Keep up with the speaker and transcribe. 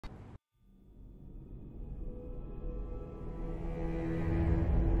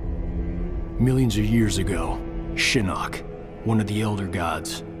Millions of years ago, Shinnok, one of the Elder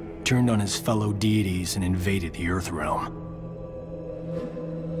Gods, turned on his fellow deities and invaded the Earth Realm.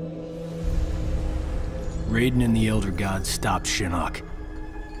 Raiden and the Elder Gods stopped Shinnok,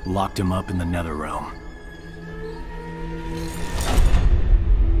 locked him up in the Nether Realm.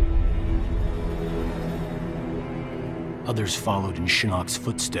 Others followed in Shinnok's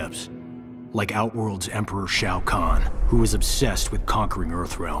footsteps, like Outworld's Emperor Shao Kahn, who was obsessed with conquering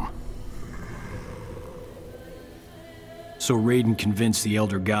Earthrealm. So Raiden convinced the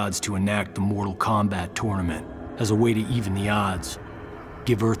Elder Gods to enact the Mortal Kombat tournament as a way to even the odds,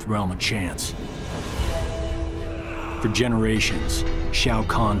 give Earthrealm a chance. For generations, Shao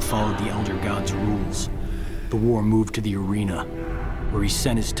Kahn followed the Elder Gods' rules. The war moved to the arena, where he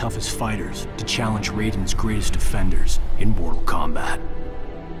sent his toughest fighters to challenge Raiden's greatest defenders in Mortal Kombat.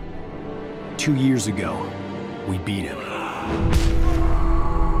 2 years ago, we beat him.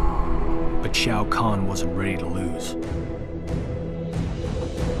 But Shao Kahn wasn't ready to lose.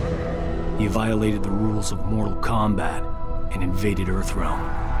 He violated the rules of Mortal Kombat and invaded Earthrealm.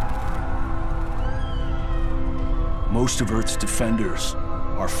 Most of Earth's defenders,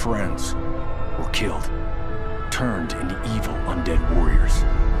 our friends, were killed, turned into evil undead warriors.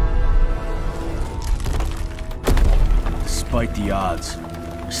 Despite the odds,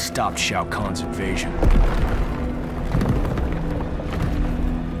 we stopped Shao Kahn's invasion.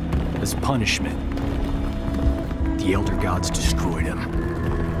 As punishment, the Elder Gods destroyed him.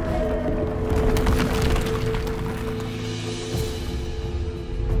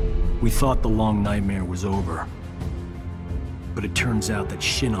 We thought the long nightmare was over, but it turns out that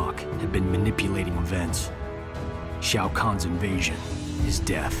Shinnok had been manipulating events. Shao Kahn's invasion, his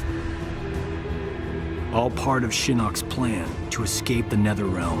death. All part of Shinnok's plan to escape the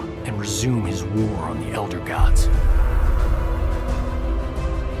Netherrealm and resume his war on the Elder Gods.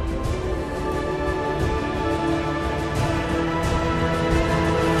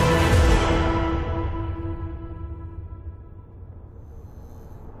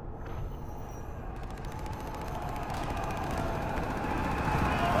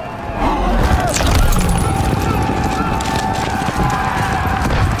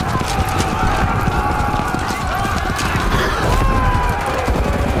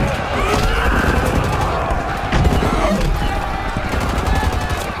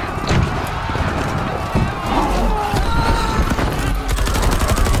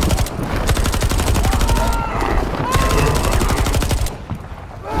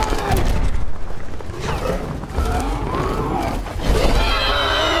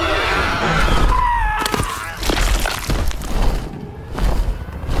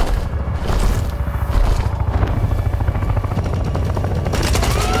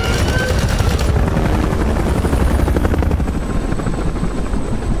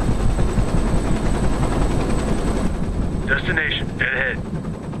 Destination, dead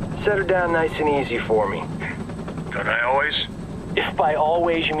ahead. Set her down nice and easy for me. Don't I always? If by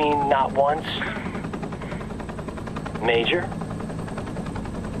always you mean not once. Major?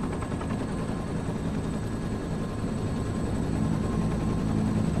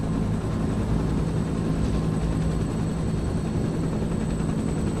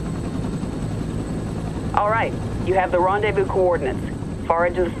 All right, you have the rendezvous coordinates, far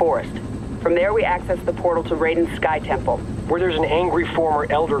edge of the forest. From there, we access the portal to Raiden's Sky Temple, Where there's an angry former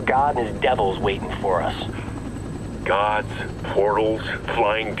Elder God and his devils waiting for us. Gods, portals,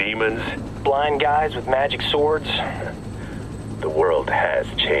 flying demons. Blind guys with magic swords. The world has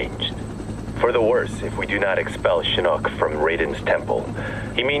changed. For the worse, if we do not expel Shinnok from Raiden's temple.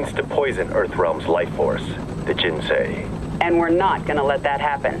 He means to poison Earthrealm's life force, the Jinsei. and we're not gonna let that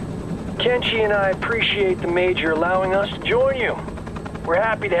happen. Kenshi and I appreciate the Major allowing us to join you. We're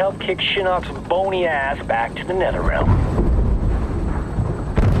happy to help kick Shinnok's bony ass back to the Netherrealm.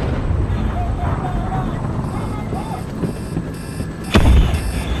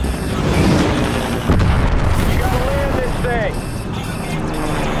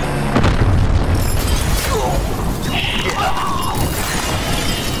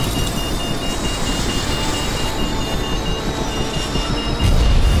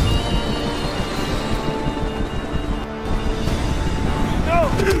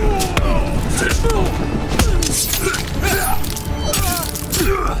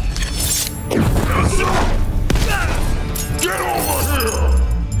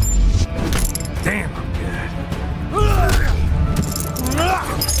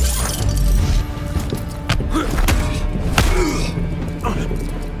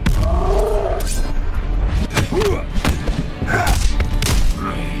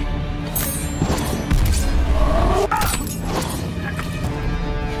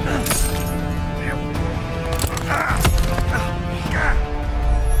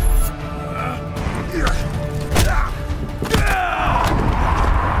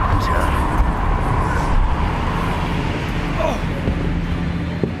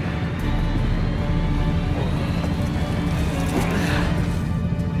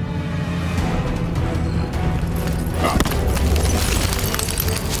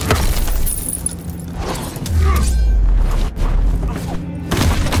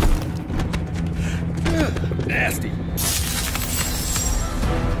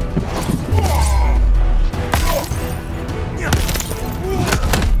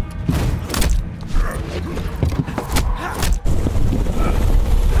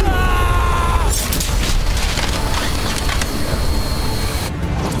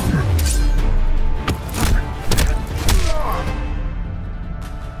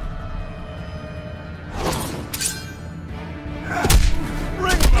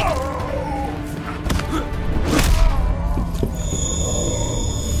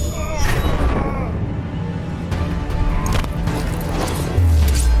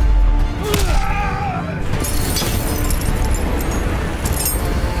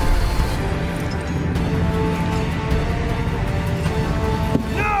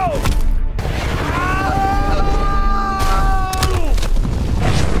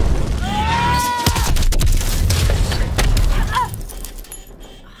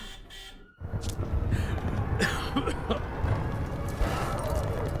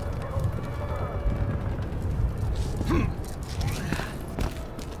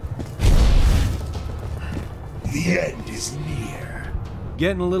 The end is near.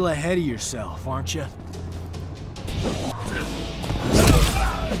 Getting a little ahead of yourself, aren't you?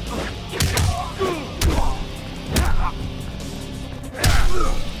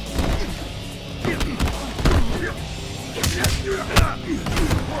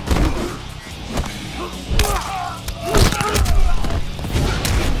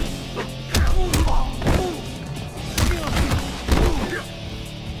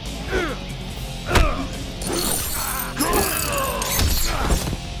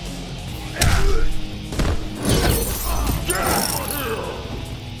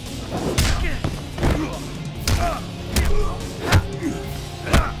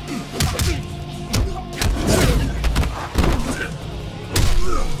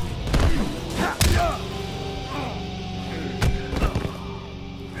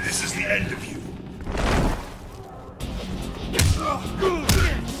 This is the end of you.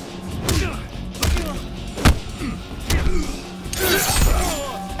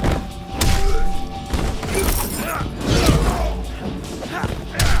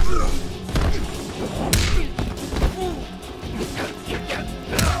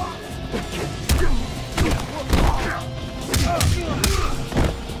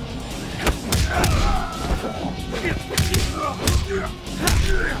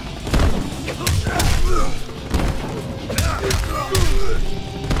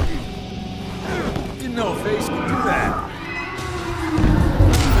 Didn't know a face could do that.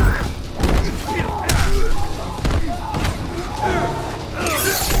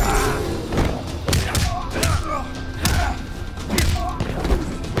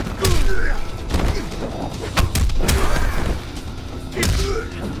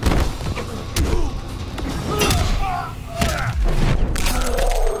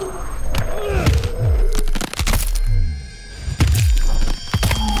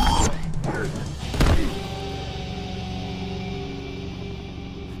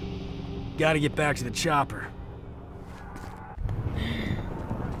 Gotta get back to the chopper.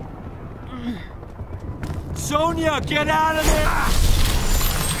 Sonia, get out of there!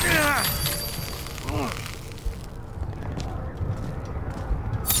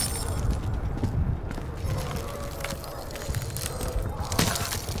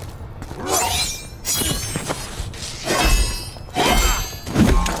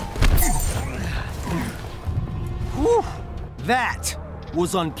 Whew! That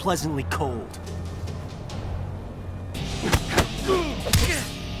was unpleasantly cold.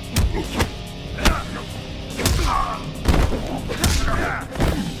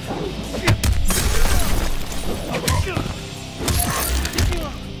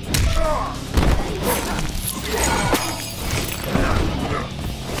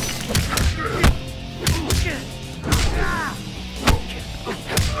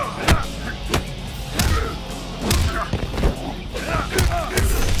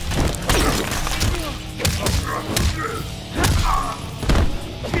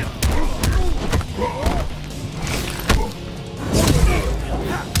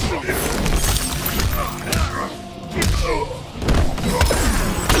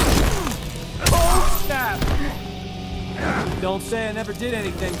 Don't say I never did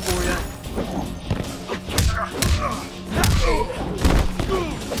anything for you.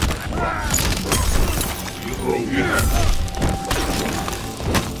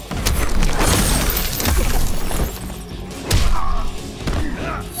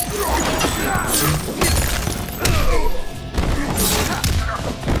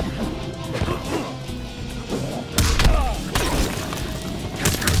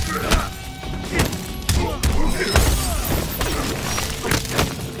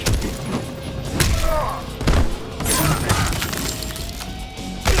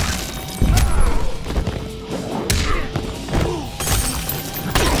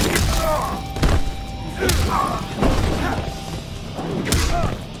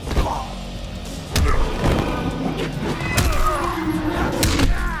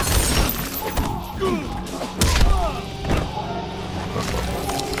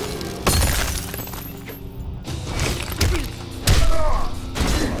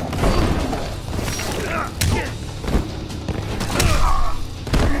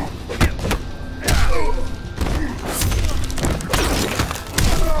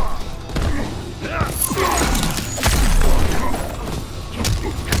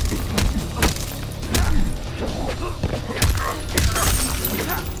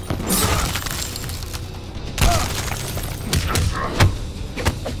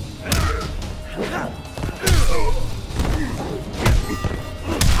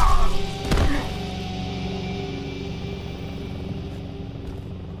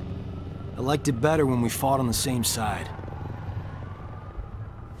 I liked it better when we fought on the same side.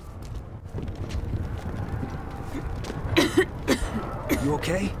 You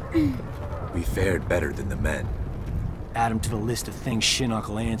okay? We fared better than the men. Add him to the list of things Shinnok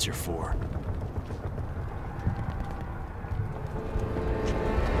will answer for.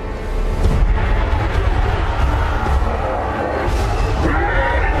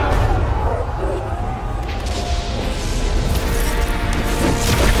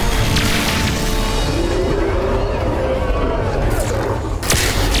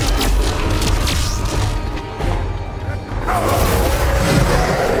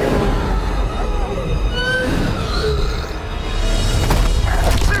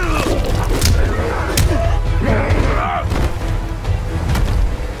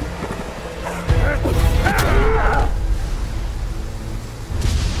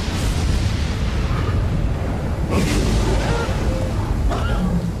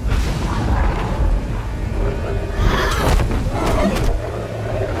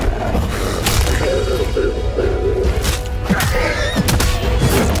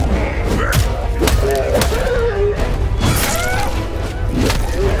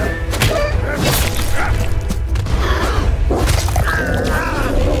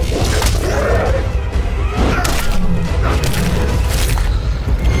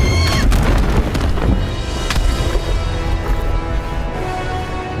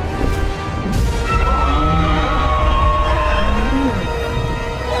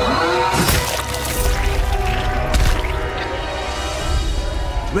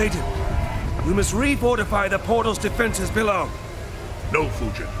 Raiden, we must refortify the portal's defenses below. No,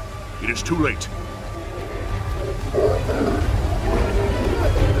 Fujin. It is too late.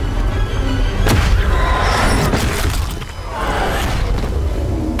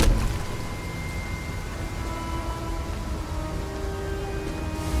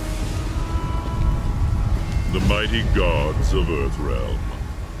 The mighty gods of Earthrealm.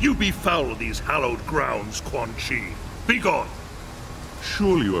 You befoul these hallowed grounds, Quan Chi. Begone!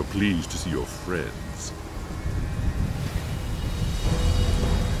 Surely you are pleased to see your friends.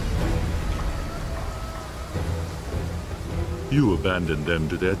 You abandoned them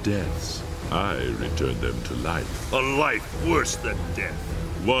to their deaths. I returned them to life. A life worse than death.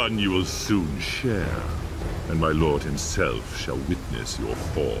 One you will soon share, and my lord himself shall witness your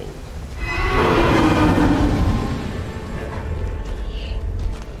fall.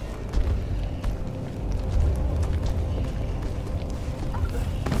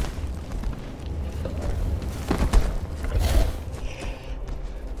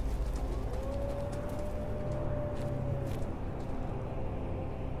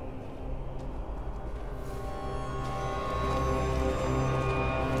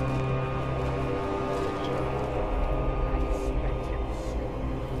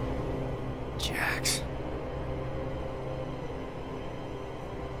 Jax.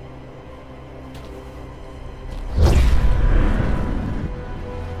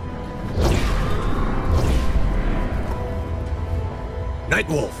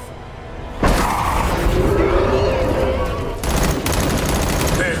 Nightwolf!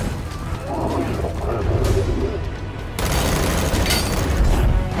 There!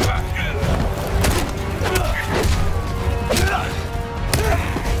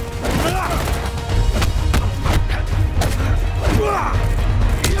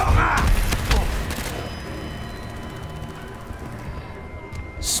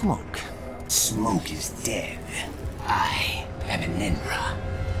 Smoke. Smoke is dead. I am an Ninra.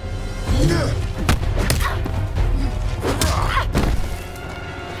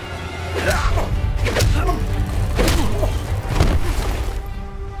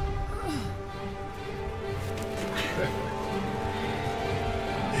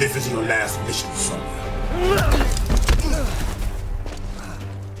 This is your last mission, Sonya.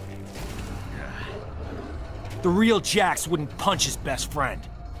 The real Jax wouldn't punch his best friend.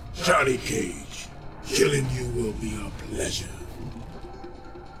 Johnny Cage, killing you will be a pleasure.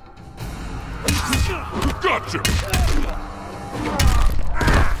 Gotcha!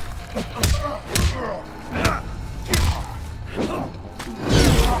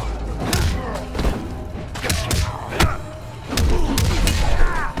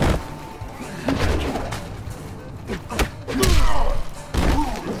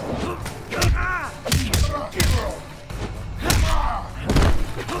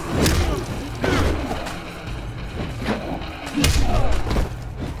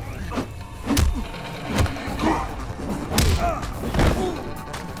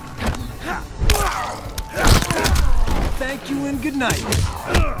 Thank you and good night.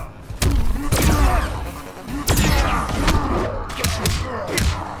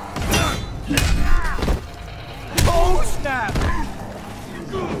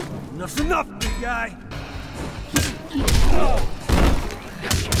 Enough's enough, big guy!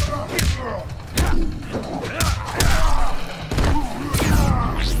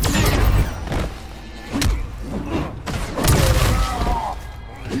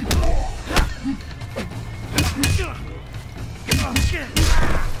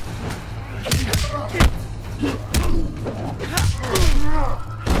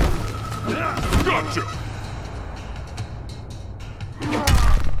 Gotcha!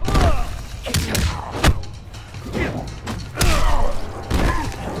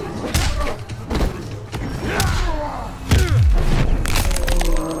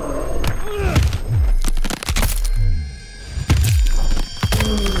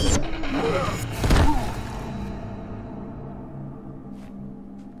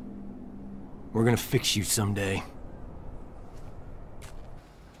 We're gonna fix you someday.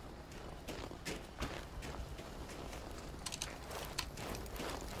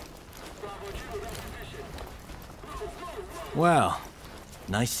 Well,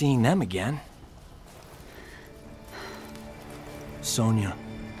 nice seeing them again. Sonia,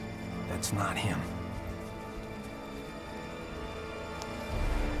 that's not him.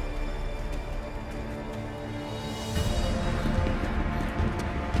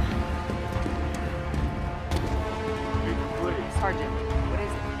 Sergeant, what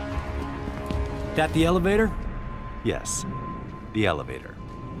is it? That the elevator? Yes, the elevator.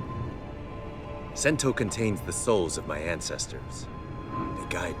 Sento contains the souls of my ancestors. They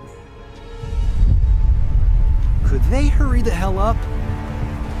guide me. Could they hurry the hell up?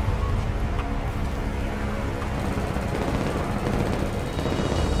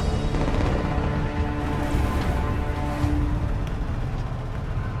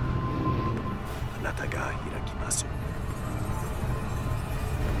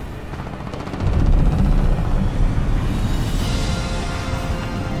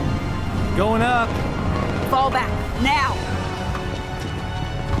 Going up. Fall back, now!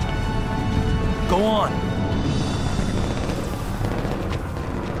 Go on.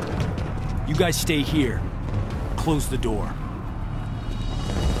 You guys stay here. Close the door.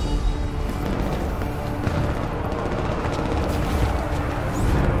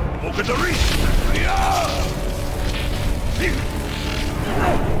 Look at the reach!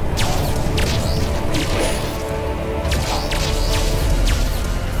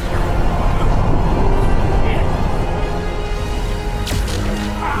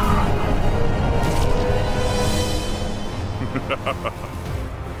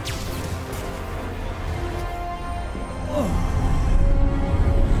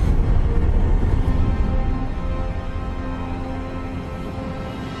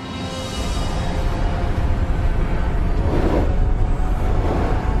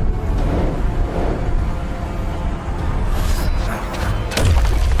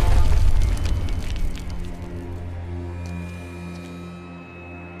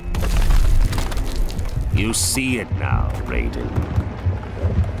 You see it now, Raiden.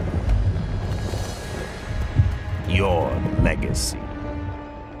 Your legacy.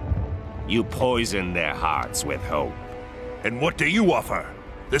 You poison their hearts with hope. And what do you offer?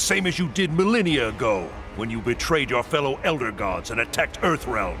 The same as you did millennia ago, when you betrayed your fellow Elder Gods and attacked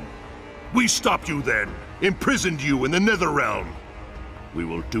Earthrealm. We stopped you then, imprisoned you in the Netherrealm. We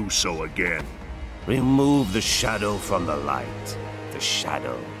will do so again. Remove the shadow from the light. The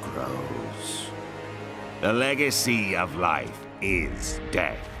shadow grows. The legacy of life is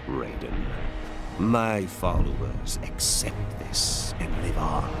death, Raiden. My followers accept this and live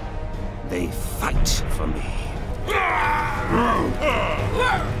on. They fight for me.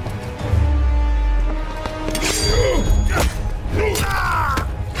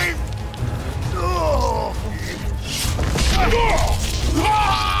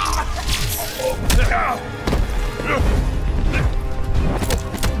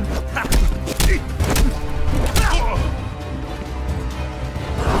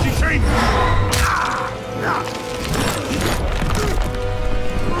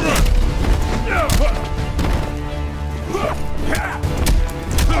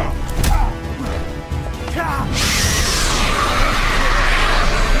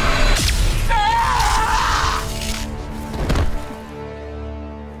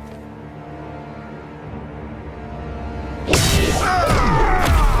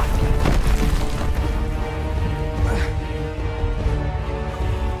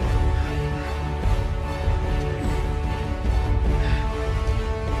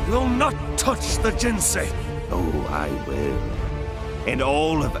 Will not touch the Jinsei! Oh, I will. And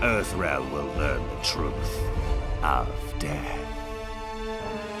all of Earthrealm will learn the truth of death.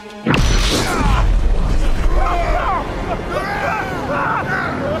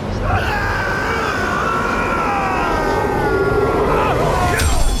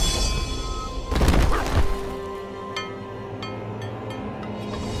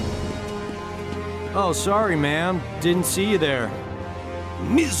 Oh, sorry, ma'am. Didn't see you there.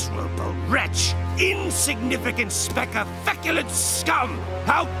 Miserable wretch! Insignificant speck of feculent scum!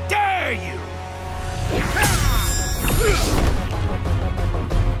 How dare you!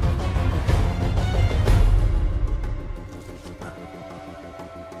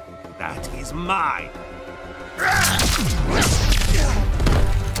 That is mine!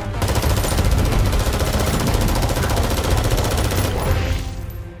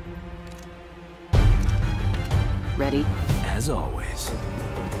 Ready? As always.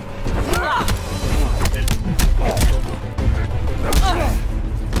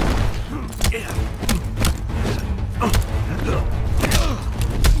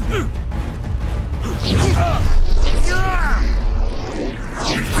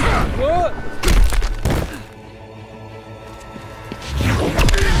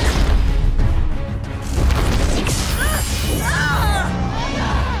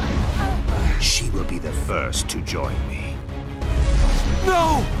 She will be the first to join me.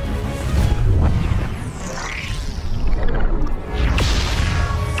 No!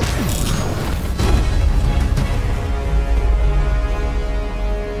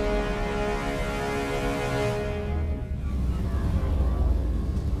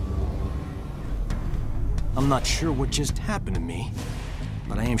 I'm not sure what just happened to me,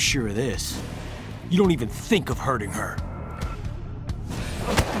 but I am sure of this. You don't even think of hurting her.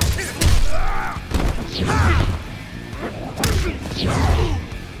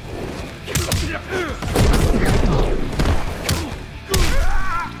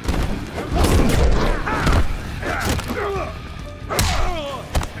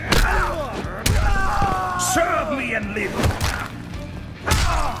 Serve me and live!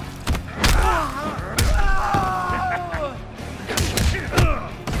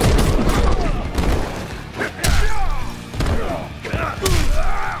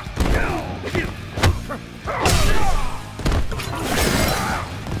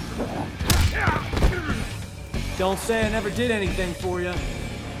 Don't say I never did anything for you.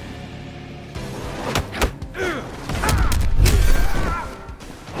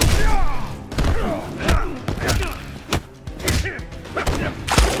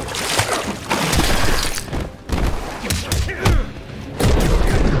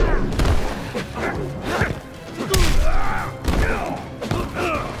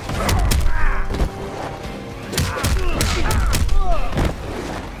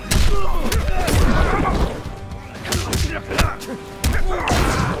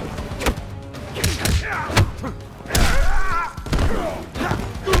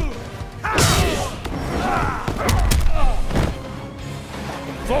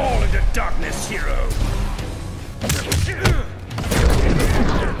 Fall into darkness, hero!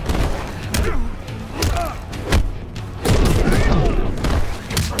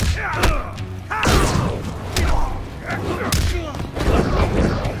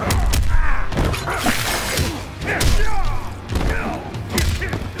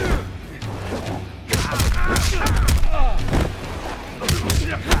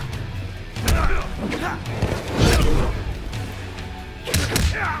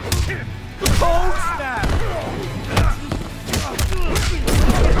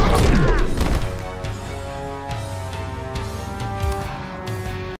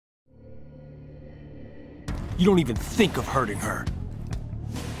 You don't even think of hurting her.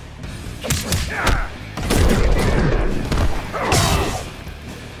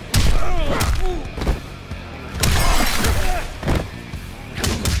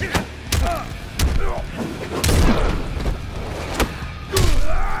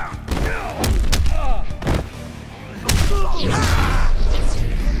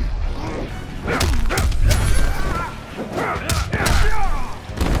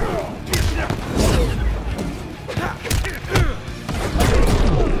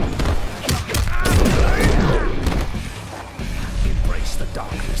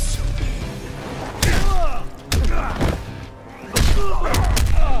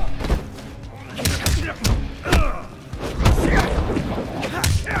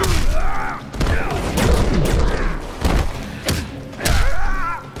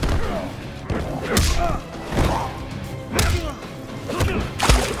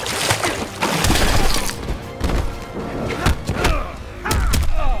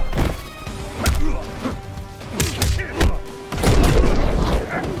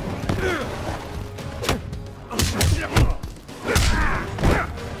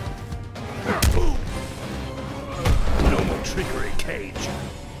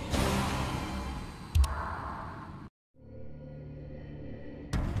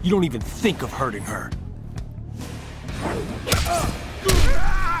 You don't even think of hurting her.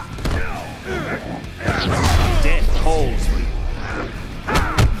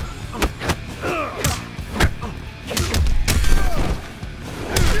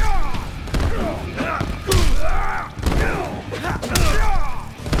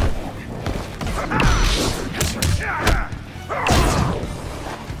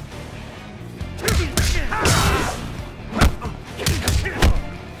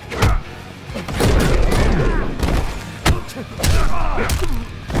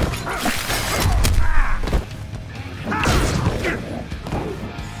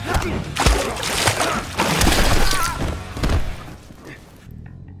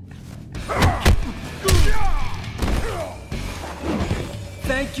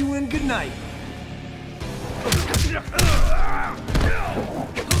 thank you and good night.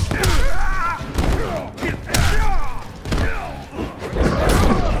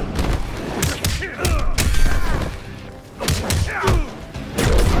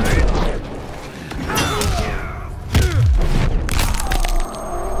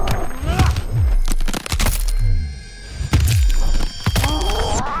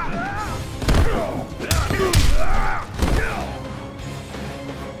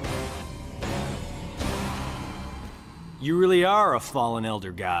 You really are a fallen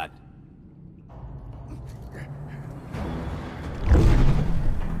elder god.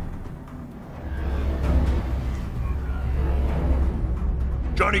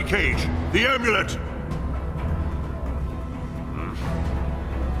 Johnny Cage, the amulet!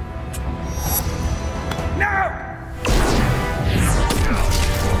 No!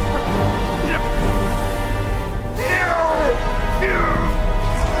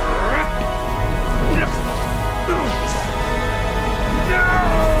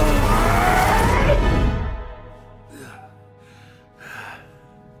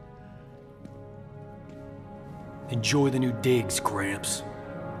 Enjoy the new digs, Gramps.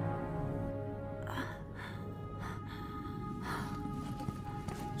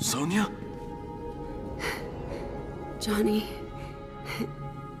 Sonia? Johnny...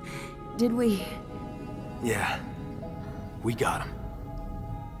 Did we... Yeah. We got him.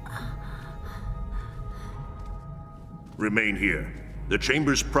 Remain here. The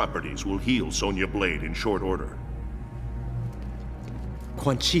Chamber's properties will heal Sonya Blade in short order.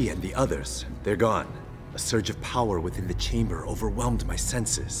 Quan Chi and the others, they're gone. A surge of power within the chamber overwhelmed my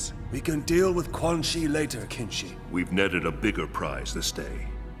senses. We can deal with Quan Chi later, Kinshi. We've netted a bigger prize this day.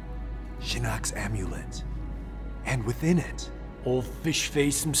 Shinnok's amulet. And within it, old fish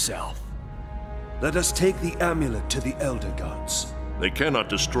face himself. Let us take the amulet to the Elder Gods. They cannot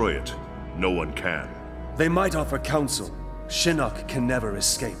destroy it. No one can. They might offer counsel. Shinnok can never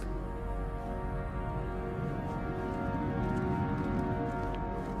escape.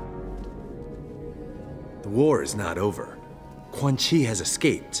 The war is not over. Quan Chi has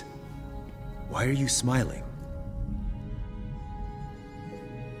escaped. Why are you smiling?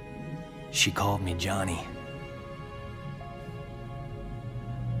 She called me Johnny.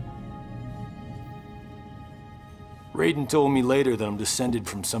 Raiden told me later that I'm descended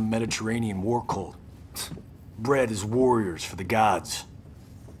from some Mediterranean war cult. Bred as warriors for the gods.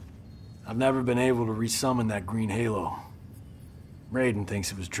 I've never been able to resummon that green halo. Raiden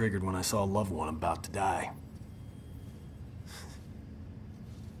thinks it was triggered when I saw a loved one about to die.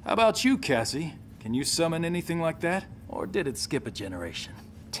 How about you, Cassie? Can you summon anything like that? Or did it skip a generation?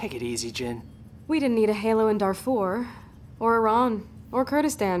 Take it easy, Jin. We didn't need a halo in Darfur, or Iran, or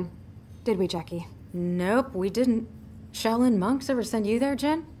Kurdistan. Did we, Jackie? Nope, we didn't. Shaolin monks ever send you there,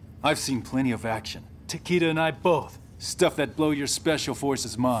 Jin? I've seen plenty of action. Takeda and I both. Stuff that blow your special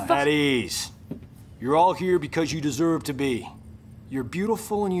forces mind. At ease. You're all here because you deserve to be. You're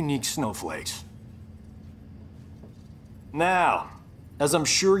beautiful and unique snowflakes. Now, as I'm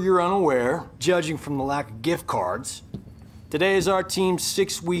sure you're unaware, judging from the lack of gift cards, today is our team's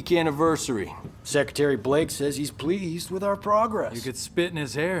 6-week anniversary. Secretary Blake says he's pleased with our progress. You could spit in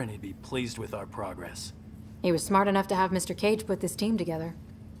his hair and he'd be pleased with our progress. He was smart enough to have Mr. Cage put this team together.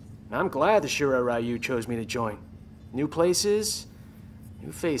 I'm glad the Shura Ryu chose me to join. New places,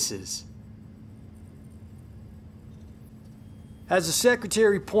 new faces. As the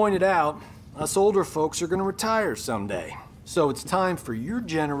Secretary pointed out, us older folks are gonna retire someday. So it's time for your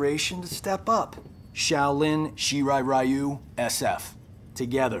generation to step up. Shaolin, Shirai Ryu, SF.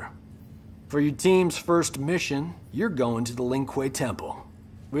 Together. For your team's first mission, you're going to the Lin Kuei Temple.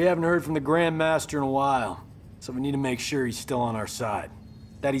 We haven't heard from the Grand Master in a while, so we need to make sure he's still on our side.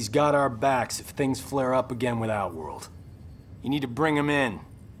 That he's got our backs if things flare up again with Outworld. You need to bring him in,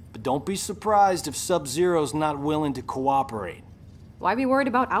 but don't be surprised if Sub-Zero's not willing to cooperate. Why be worried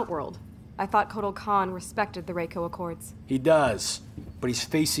about Outworld? I thought Kotal Khan respected the Reiko Accords. He does, but he's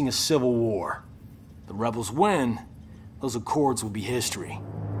facing a civil war. The rebels win, those accords will be history.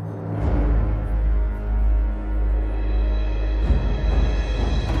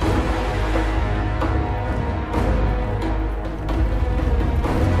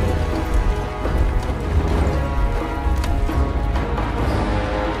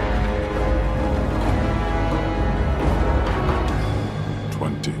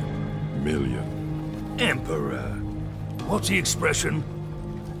 Emperor. What's the expression?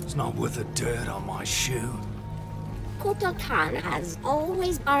 It's not worth the dirt on my shoe. Kotal Khan has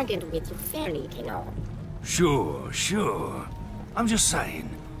always bargained with you fairly, Kino. Sure. I'm just saying.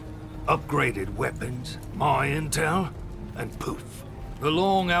 Upgraded weapons, my intel, and poof. The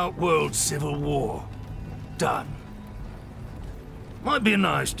long outworld civil war. Done. Might be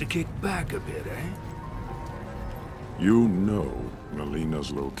nice to kick back a bit, eh? You know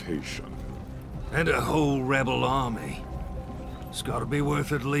Melina's location. And a whole rebel army. It's gotta be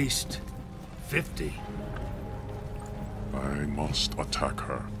worth at least 50. I must attack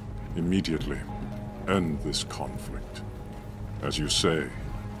her. Immediately. End this conflict. As you say,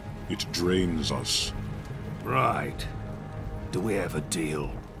 it drains us. Right. Do we have a deal?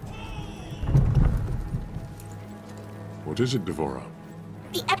 What is it, Devora?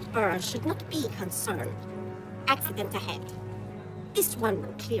 The Emperor should not be concerned. Accident ahead. This one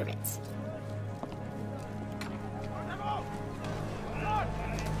will clear it.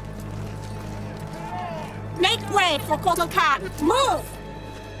 Make way for Kotal Khan! Move!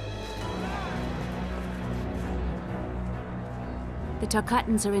 The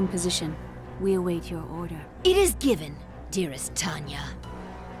Tarkatans are in position. We await your order. It is given, dearest Tanya.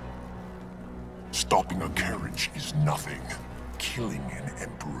 Stopping a carriage is nothing. Killing an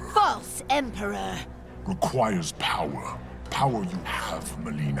emperor False Emperor! requires power. Power you have,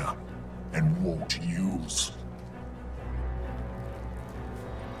 Melina, and won't use.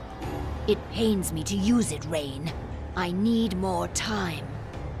 It pains me to use it, Rain. I need more time.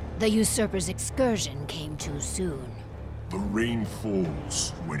 The usurper's excursion came too soon. The rain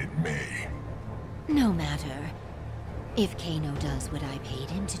falls when it may. No matter. If Kano does what I paid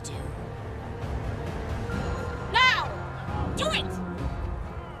him to do. Now! Do it!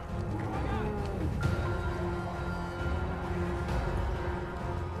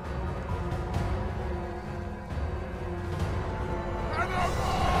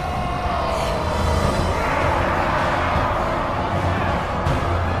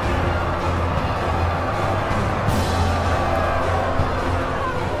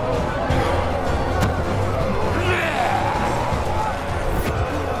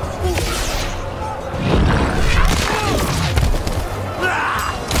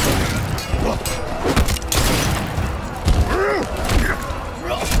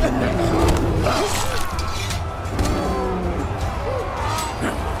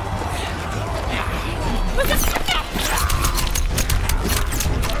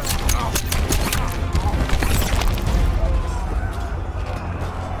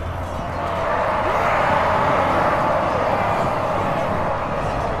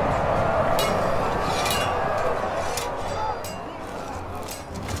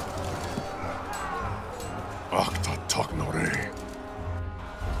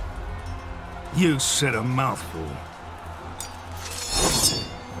 You said a mouthful.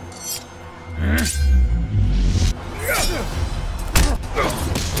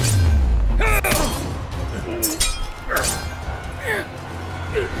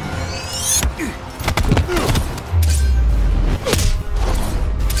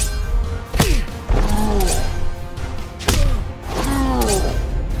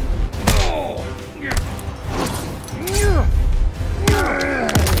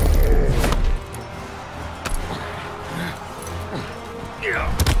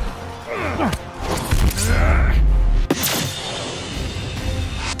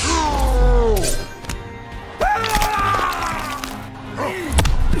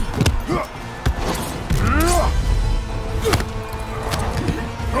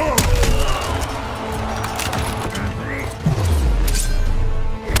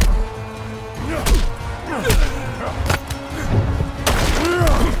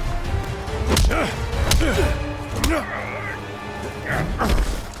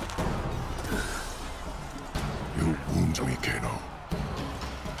 You wound me, Kano.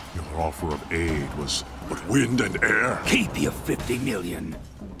 Your offer of aid was but wind and air. Keep your 50 million.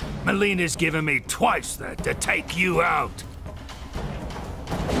 Melina's given me twice that to take you out.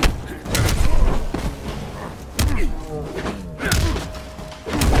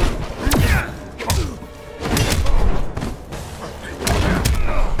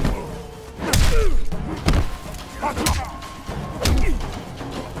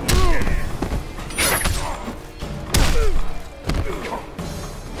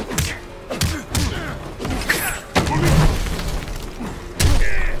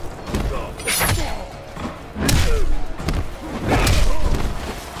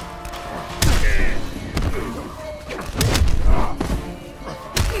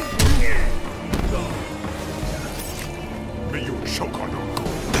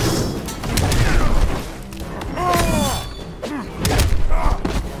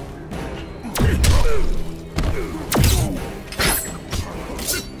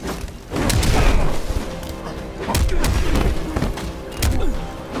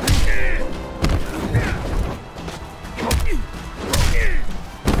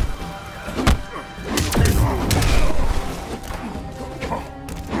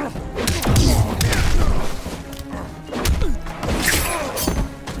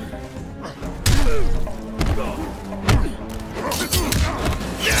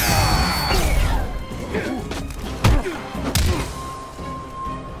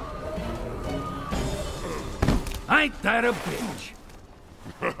 Ain't that a bitch?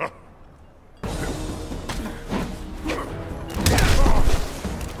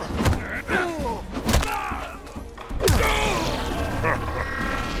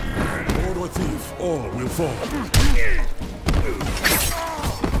 Lord or thief, all will fall.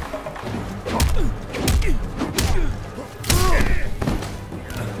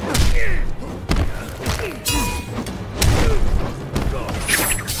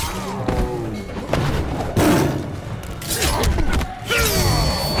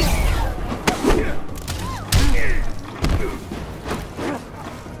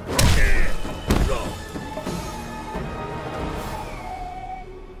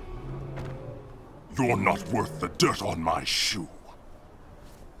 You're not worth the dirt on my shoe.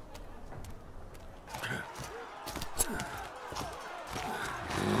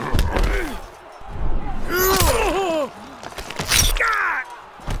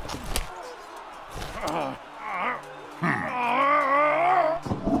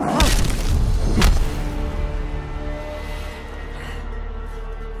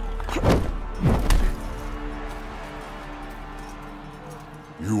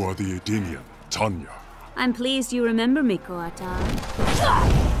 You are the Edenian, Tanya. I'm pleased you remember me, Koatar.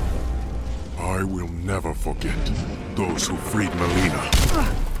 I will never forget those who freed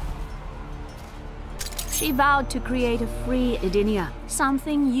Melina. She vowed to create a free Edenia,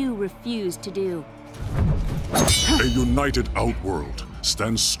 something you refused to do. A united Outworld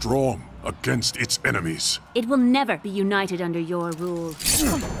stands strong against its enemies. It will never be united under your rule.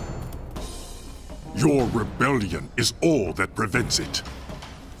 Your rebellion is all that prevents it.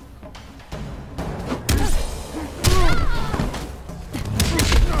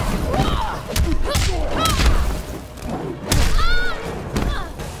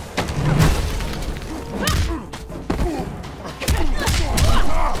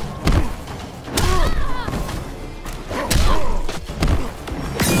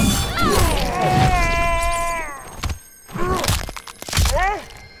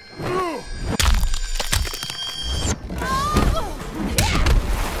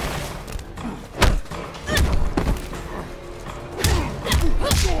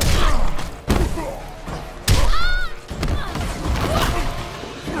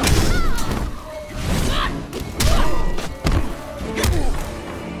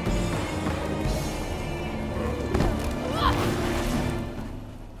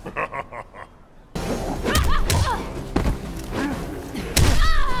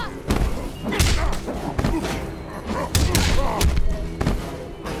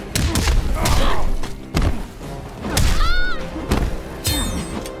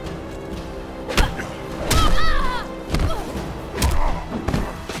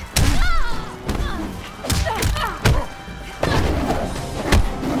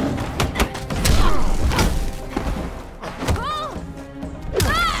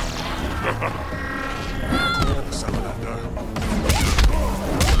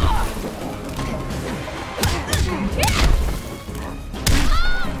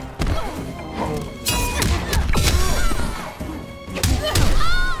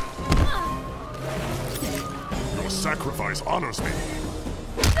 Sacrifice honors me.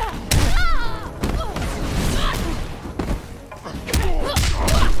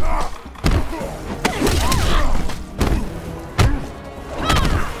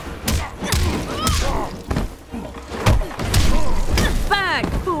 Back,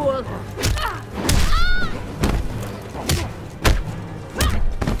 fool!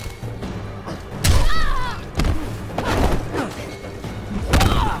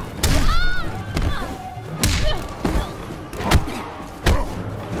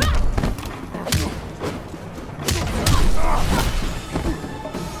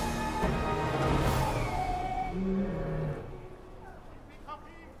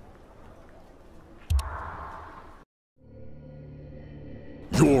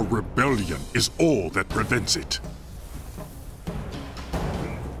 Your rebellion is all that prevents it.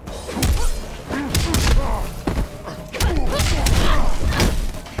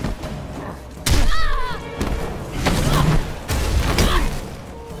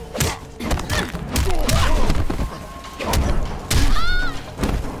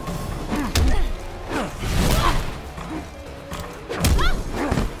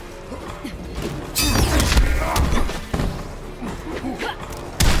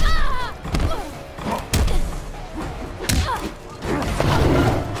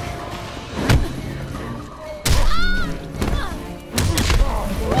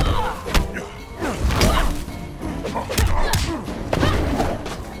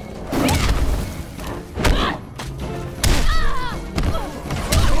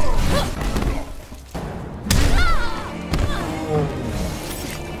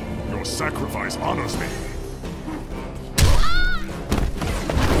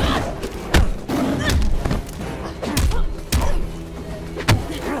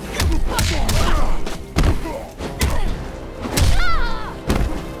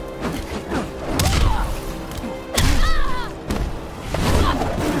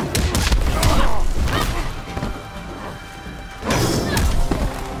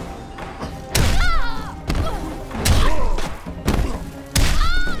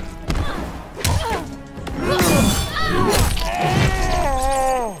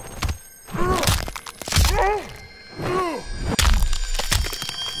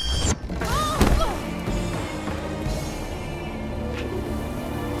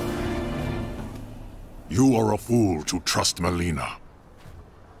 a fool to trust Melina.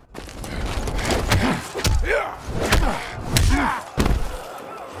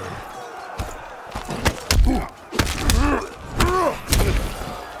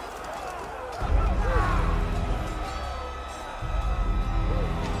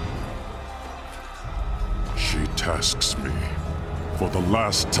 She tasks me for the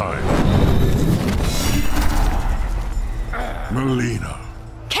last time. Melina.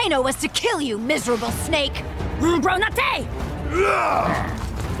 Kano was to kill you, miserable snake! Gronate!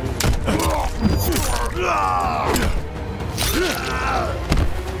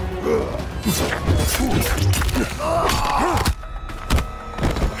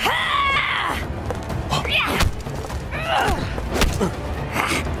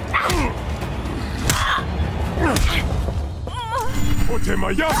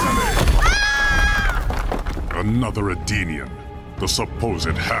 Another Edenian, the supposed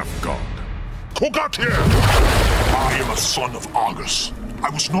half-god. Kombat here! I am a son of Argus. I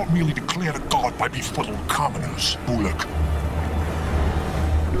was not merely declared a god by befuddled commoners, Bullock.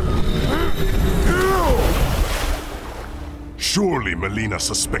 Surely Melina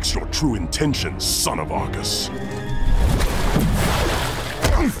suspects your true intentions, son of Argus.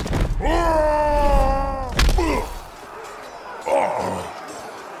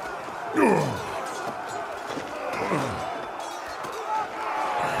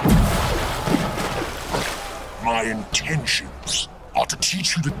 My intentions are to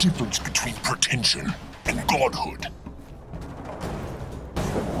teach you the difference between pretension and godhood.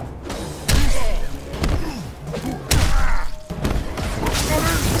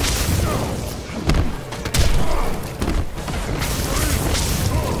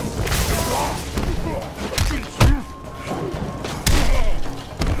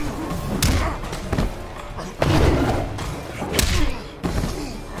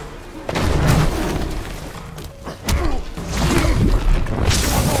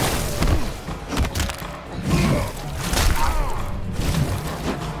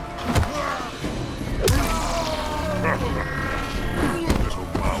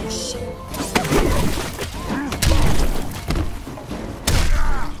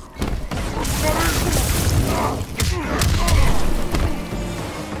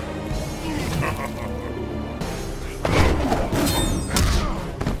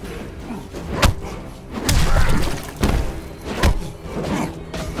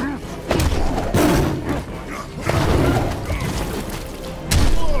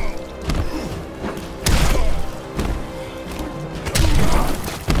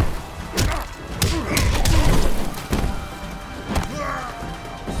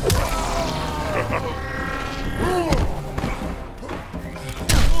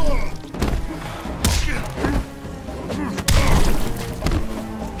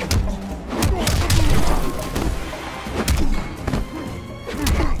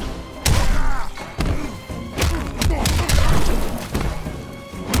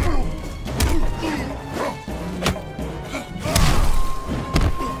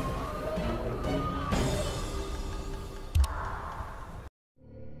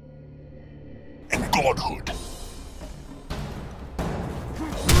 Godhood.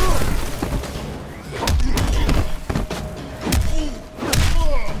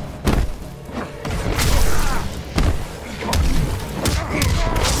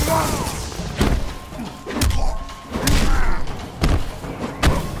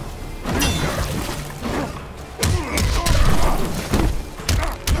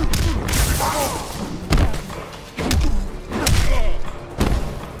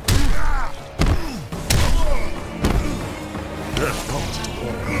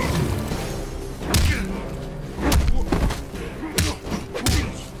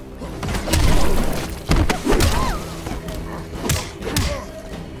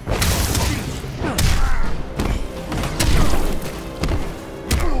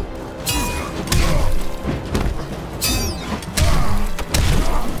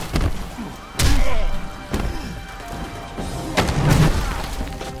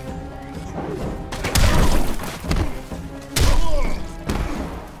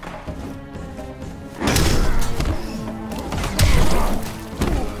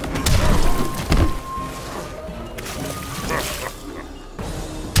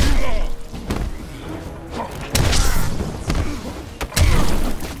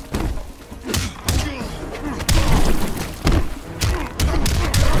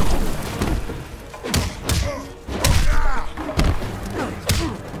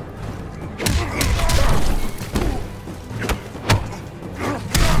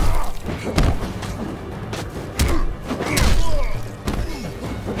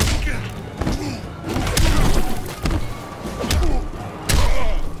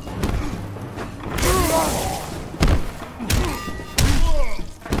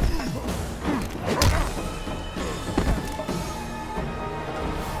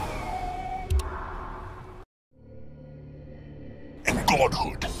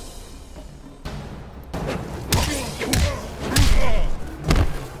 godhood.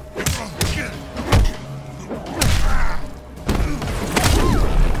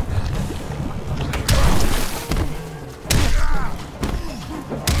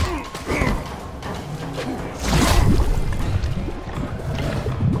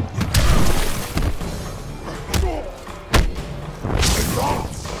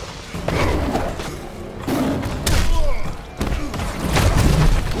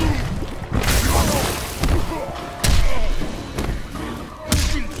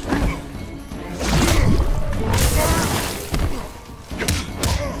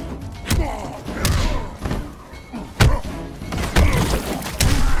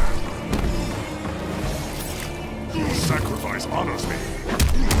 Sacrifice honors me.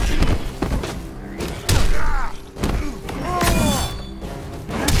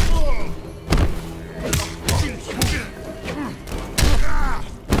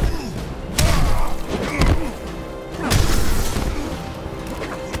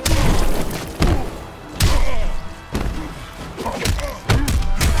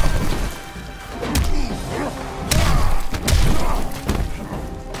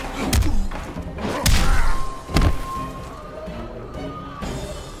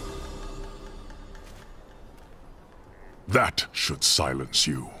 That should silence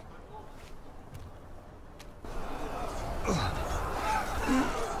you.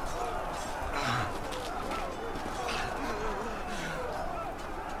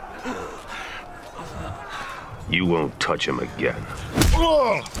 You won't touch him again.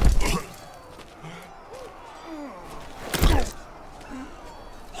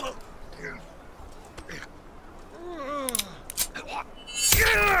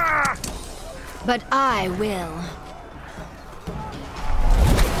 But I will.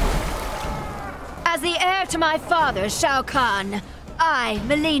 As the heir to my father, Shao Kahn, I,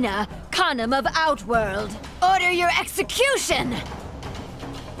 Melina, Khanum of Outworld, order your execution!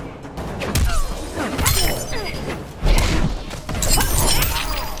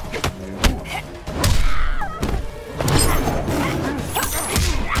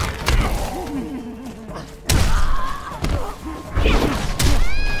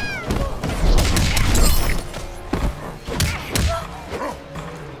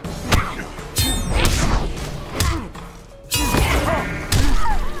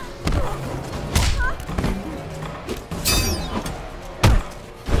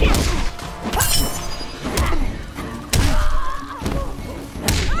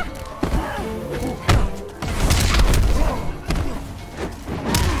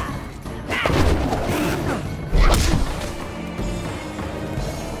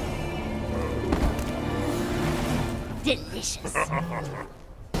 Delicious.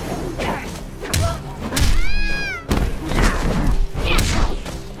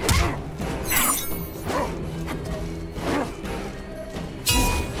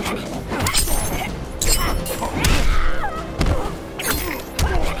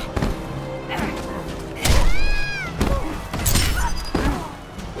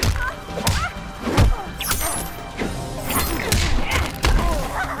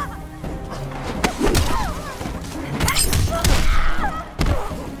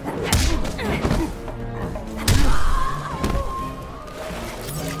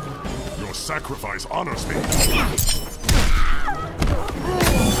 Sacrifice honors me.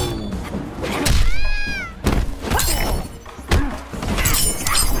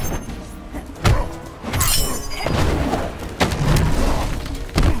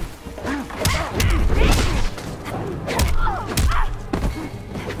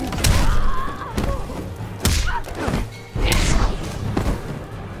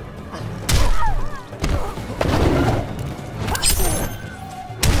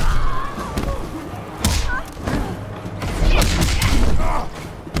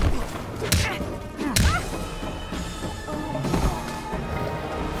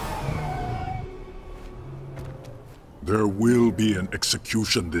 There will be an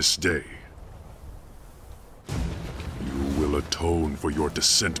execution this day. You will atone for your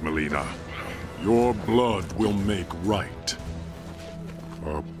descent, Melina. Your blood will make right.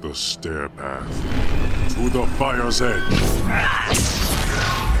 Up the stair path, to the fire's edge.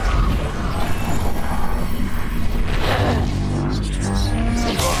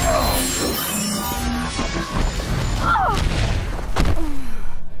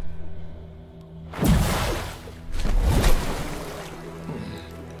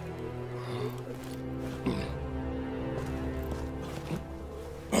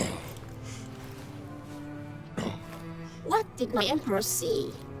 What did my Emperor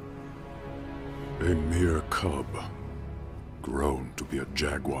see? A mere cub. grown to be a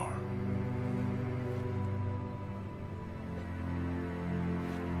jaguar.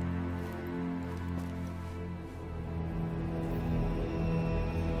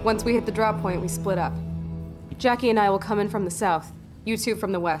 Once we hit the drop point, we split up. Jackie and I will come in from the south, you two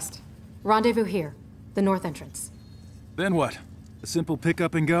from the west. Rendezvous here, the north entrance. Then what? A simple pick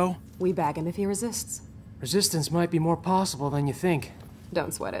up and go? We bag him if he resists. Resistance might be more possible than you think.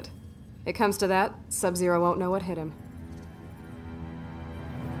 Don't sweat it. It comes to that, Sub-Zero won't know what hit him.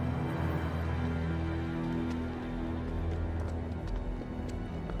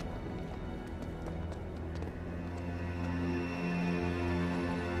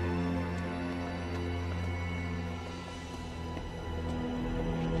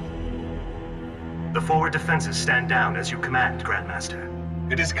 The forward defenses stand down as you command, Grandmaster.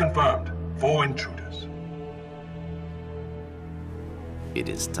 It is confirmed. 4 intruders. It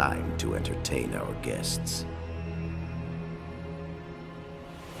is time to entertain our guests.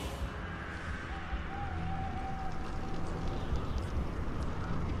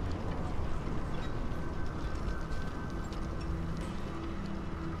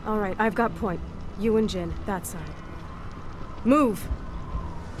 All right, I've got point. You and Jin, that side. Move!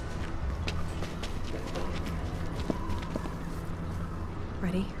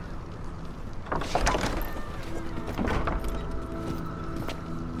 Ready?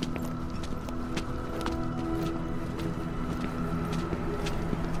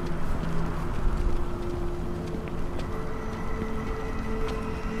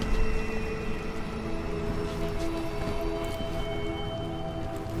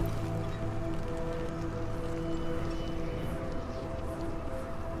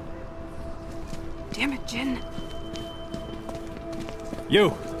 Damn it, Jin.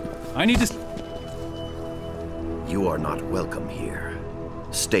 You! I need to... You are not welcome here.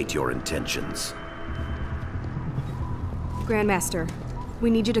 State your intentions. Grandmaster, we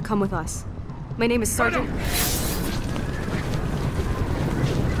need you to come with us. My name is Sergeant...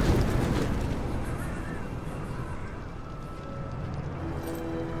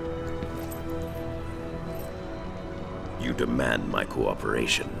 You demand my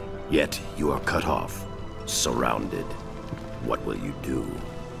cooperation, yet you are cut off, surrounded. What will you do?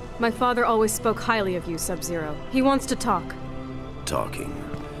 My father always spoke highly of you, Sub-Zero. He wants to talk. Talking.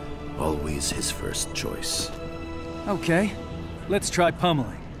 Always his first choice. Okay. Let's try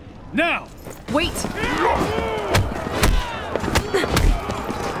pummeling. Now! Wait!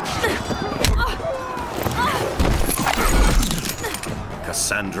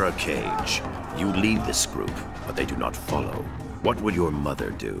 Cassandra Cage. You lead this group, but they do not follow. What will your mother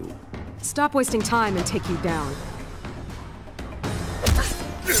do? Stop wasting time and take you down.